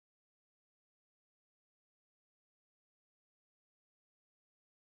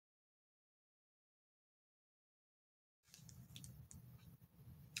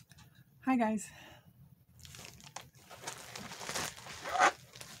Hi guys.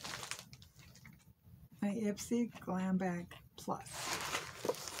 My IPSY Glam Bag Plus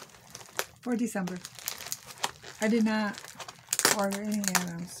for December. I did not order any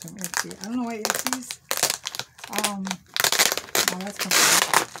items from IPSY. I don't know why IPSY's oh, that's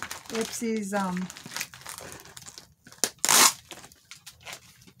comfortable. IPSY's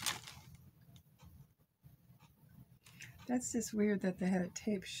that's just weird that they had it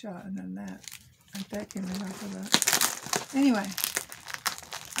taped shut and then that came right off of that. Anyway,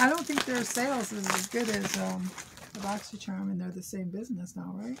 I don't think their sales is as good as the Boxycharm, and they're the same business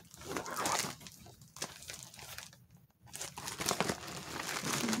now, right?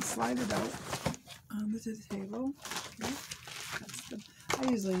 And slide it out onto the table. Okay.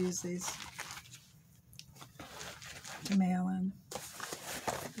 I usually use these to mail in,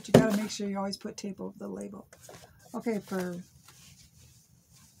 but you got to make sure you always put tape over the label. Okay,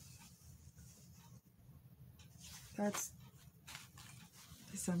 that's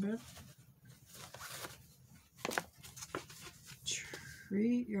December.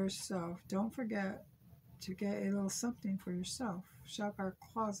 Treat yourself. Don't forget to get a little something for yourself. Shop our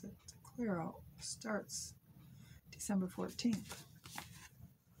closet to clear out. Starts December 14th.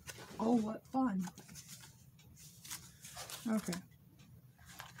 Oh, what fun. Okay.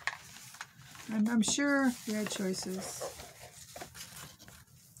 I'm sure we had choices.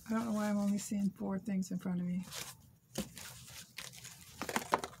 I don't know why I'm only seeing 4 things in front of me.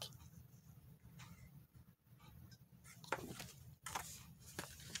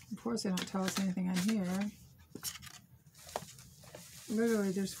 Of course, they don't tell us anything on here.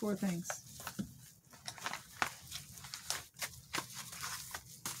 Literally, there's 4 things.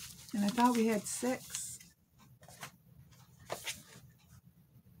 And I thought we had 6.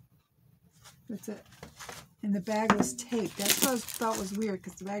 That's it. And the bag was taped. That's what I thought was weird,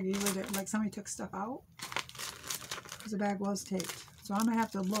 because the bag, you would, like somebody took stuff out. Because the bag was taped. So I'm going to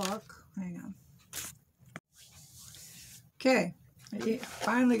have to look. Hang on. Okay. I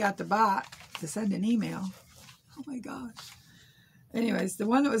finally got the bot to send an email. Oh my gosh. Anyways, the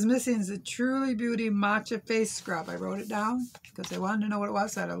one that was missing is the Truly Beauty Matcha Face Scrub. I wrote it down because I wanted to know what it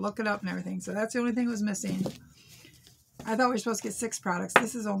was. So I had to look it up and everything. So that's the only thing that was missing. I thought we were supposed to get 6 products.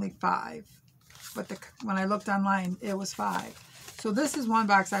 This is only 5. But when I looked online, it was 5. So this is one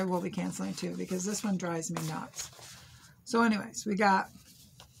box I will be canceling too, because this one drives me nuts. So anyways, we got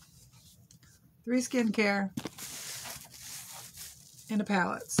 3 skincare and a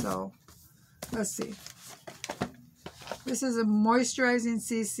palette. So let's see. This is a moisturizing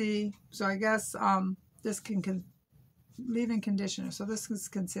CC. So I guess this can leave-in conditioner. So this is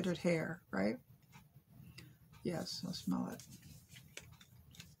considered hair, right? Yes, I'll smell it.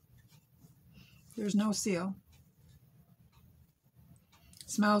 There's no seal.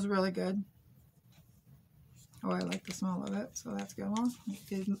 Smells really good. Oh, I like the smell of it, so that's good. Well,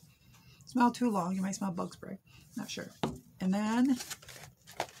 if you smell too long, you might smell bug spray. Not sure. And then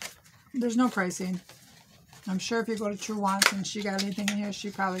there's no pricing. I'm sure if you go to True Wants and she got anything in here,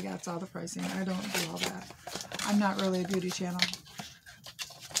 she probably got all the pricing. I don't do all that. I'm not really a beauty channel.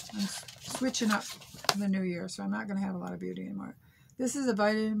 I'm switching up the new year, so I'm not going to have a lot of beauty anymore. This is a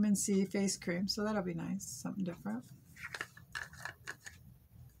vitamin C face cream, so that'll be nice. Something different.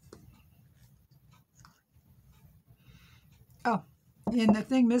 Oh, and the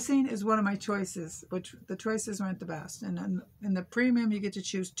thing missing is one of my choices, which the choices weren't the best. And in the premium, you get to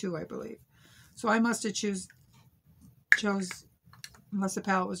choose 2, I believe. So I must have chose, unless the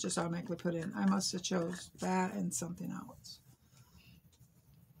palette was just automatically put in, I must have chose that and something else.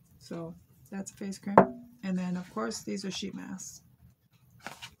 So that's a face cream. And then, of course, these are sheet masks.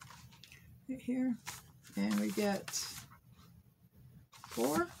 Right here. And we get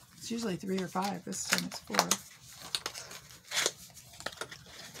 4. It's usually 3 or 5. This time it's 4.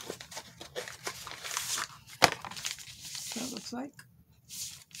 So it looks like.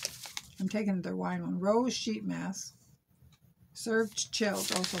 I'm taking their wine one. Rose sheet mask. Served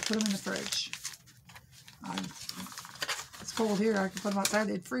chilled. Also, put them in the fridge. It's cold here. I could put them outside.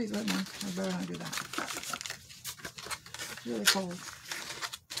 They'd freeze, wouldn't they? I better not do that. It's really cold.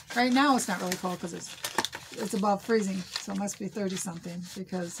 Right now it's not really cold because it's above freezing. So it must be 30-something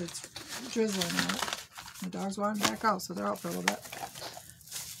because it's drizzling out. The dogs want to back out, so they're out for a little bit.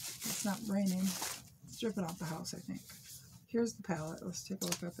 It's not raining. It's dripping off the house, I think. Here's the palette. Let's take a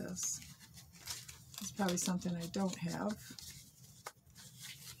look at this. It's probably something I don't have.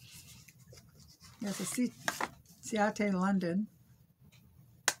 Yes, a Ciate London.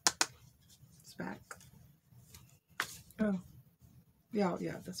 It's back. Oh.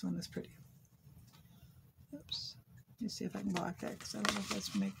 Yeah, this one is pretty. Oops. Let me see if I can block that, because I don't know if that's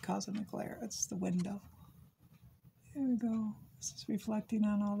causing the glare. It's the window. There we go. This is reflecting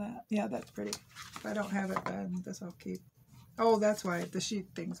on all that. Yeah, that's pretty. If I don't have it, then this I'll keep. Oh, that's why the sheet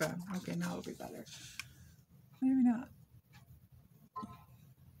thing's on. Okay, now it'll be better. Maybe not.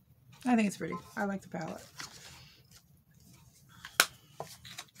 I think it's pretty. I like the palette.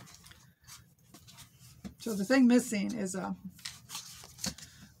 So the thing missing is what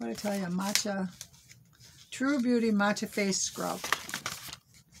I tell you, matcha, True Beauty Matcha Face Scrub.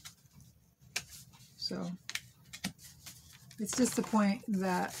 So it's just the point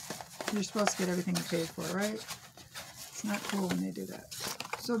that you're supposed to get everything you paid for, right? It's not cool when they do that.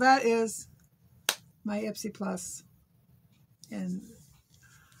 So that is my IPSY Plus, and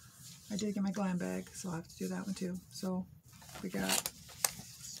I did get my Glam bag, so I'll have to do that one too. So we got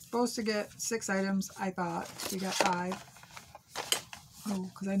supposed to get 6 items. I thought we got 5.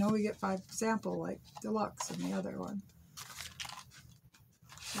 Oh, because I know we get 5 sample, like deluxe and the other one.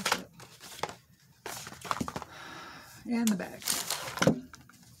 That's it. And the bag,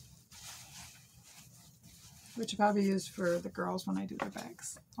 which I'll probably use for the girls when I do their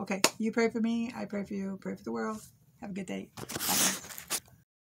bags. Okay, you pray for me, I pray for you, pray for the world. Have a good day. Bye.